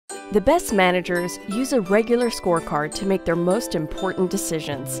The best managers use a regular scorecard to make their most important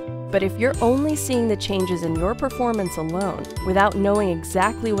decisions. But if you're only seeing the changes in your performance alone, without knowing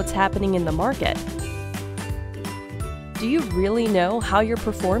exactly what's happening in the market, do you really know how you're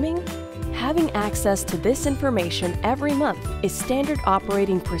performing? Having access to this information every month is standard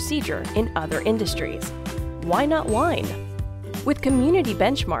operating procedure in other industries. Why not wine? With Community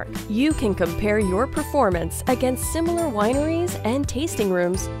Benchmark, you can compare your performance against similar wineries and tasting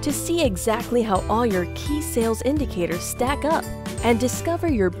rooms to see exactly how all your key sales indicators stack up and discover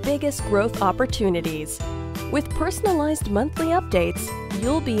your biggest growth opportunities. With personalized monthly updates,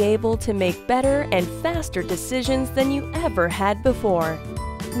 you'll be able to make better and faster decisions than you ever had before.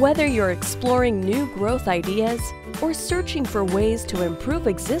 Whether you're exploring new growth ideas or searching for ways to improve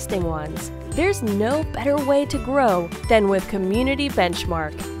existing ones, there's no better way to grow than with Community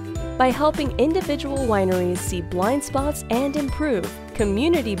Benchmark. By helping individual wineries see blind spots and improve,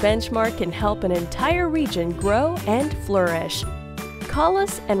 Community Benchmark can help an entire region grow and flourish. Call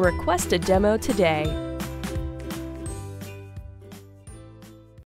us and request a demo today.